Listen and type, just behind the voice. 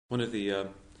One of the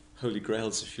holy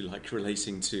grails, if you like,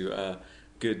 relating to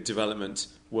good development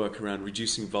work around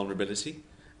reducing vulnerability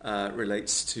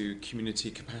relates to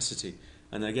community capacity.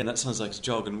 And again, that sounds like a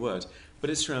jargon word, but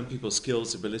it's around people's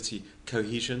skills, ability,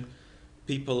 cohesion.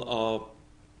 People are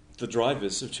the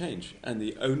drivers of change, and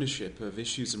the ownership of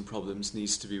issues and problems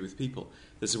needs to be with people.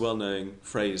 There's a well-known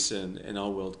phrase in our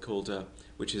world called,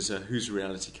 which is "whose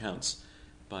reality counts,"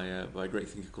 by a great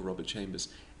thinker called Robert Chambers.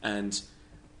 And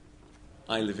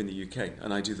I live in the UK,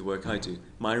 and I do the work I do.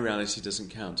 My reality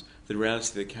doesn't count. The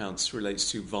reality that counts relates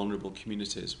to vulnerable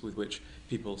communities with which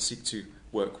people seek to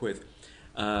work with.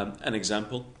 An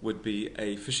example would be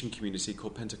a fishing community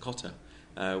called Pentecost,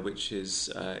 which is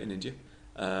in India,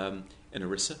 in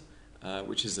Orissa,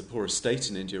 which is the poorest state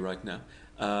in India right now,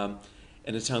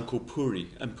 in a town called Puri.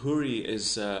 And Puri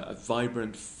is a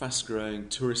vibrant, fast-growing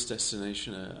tourist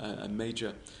destination, a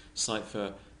major site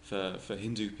for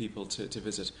Hindu people to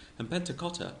visit. And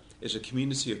Pentecost is a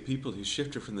community of people who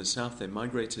shifted from the south. They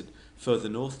migrated further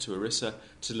north to Orissa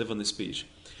to live on this beach.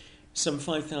 Some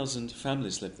 5,000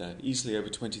 families live there. Easily over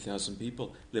 20,000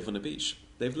 people live on a beach.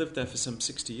 They've lived there for some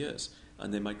 60 years,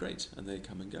 and they migrate, and they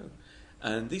come and go.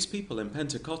 And these people in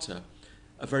Pentecost are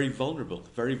very vulnerable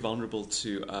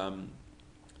to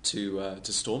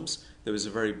storms. There was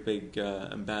a very big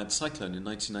and bad cyclone in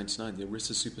 1999, the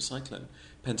Orissa super cyclone.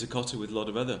 Pentecost, with a lot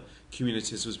of other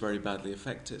communities, was very badly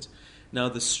affected. Now,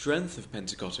 the strength of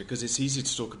Pentecost, because it's easy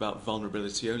to talk about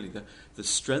vulnerability only, the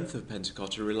strength of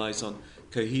Pentecost relies on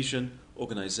cohesion,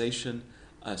 organisation,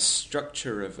 a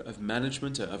structure of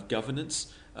management, of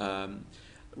governance,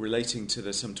 relating to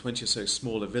the some 20 or so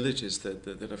smaller villages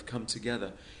that have come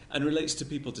together, and relates to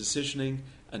people decisioning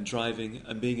and driving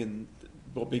and being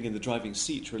in the driving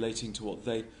seat, relating to what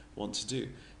they want to do,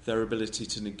 their ability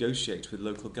to negotiate with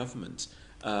local government.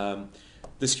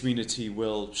 This community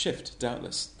will shift,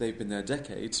 doubtless. They've been there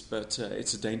decades, but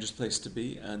it's a dangerous place to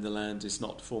be, and the land is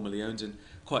not formally owned, and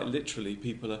quite literally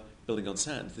people are building on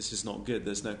sand. This is not good.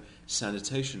 There's no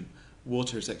sanitation.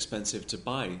 Water is expensive to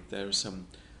buy. There are some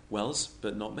wells,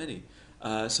 but not many.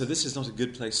 So this is not a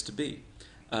good place to be.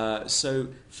 So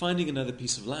finding another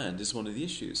piece of land is one of the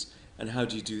issues. And how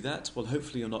do you do that? Well,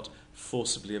 hopefully you're not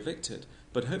forcibly evicted,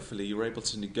 but hopefully you're able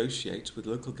to negotiate with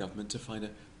local government to find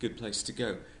a good place to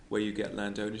go, where you get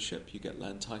land ownership, you get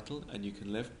land title, and you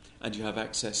can live, and you have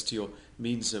access to your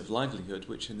means of livelihood,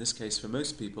 which in this case for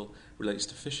most people relates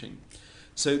to fishing.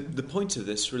 So the point of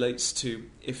this relates to,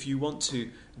 if you want to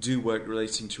do work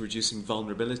relating to reducing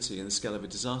vulnerability in the scale of a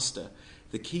disaster,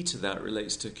 the key to that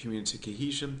relates to community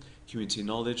cohesion, community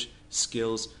knowledge,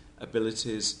 skills,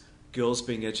 abilities, girls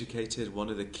being educated, one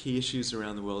of the key issues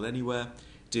around the world anywhere,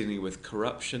 dealing with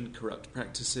corruption, corrupt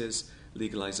practices,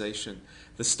 legalization,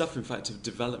 the stuff, in fact, of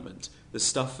development, the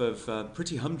stuff of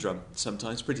pretty humdrum,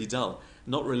 sometimes pretty dull,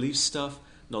 not relief stuff,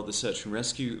 not the search and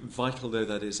rescue, vital though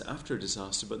that is after a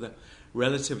disaster, but the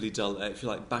relatively dull, if you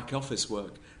like, back office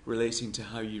work relating to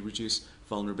how you reduce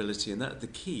vulnerability. And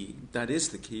that is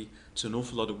the key to an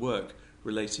awful lot of work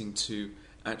relating to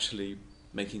actually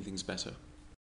making things better.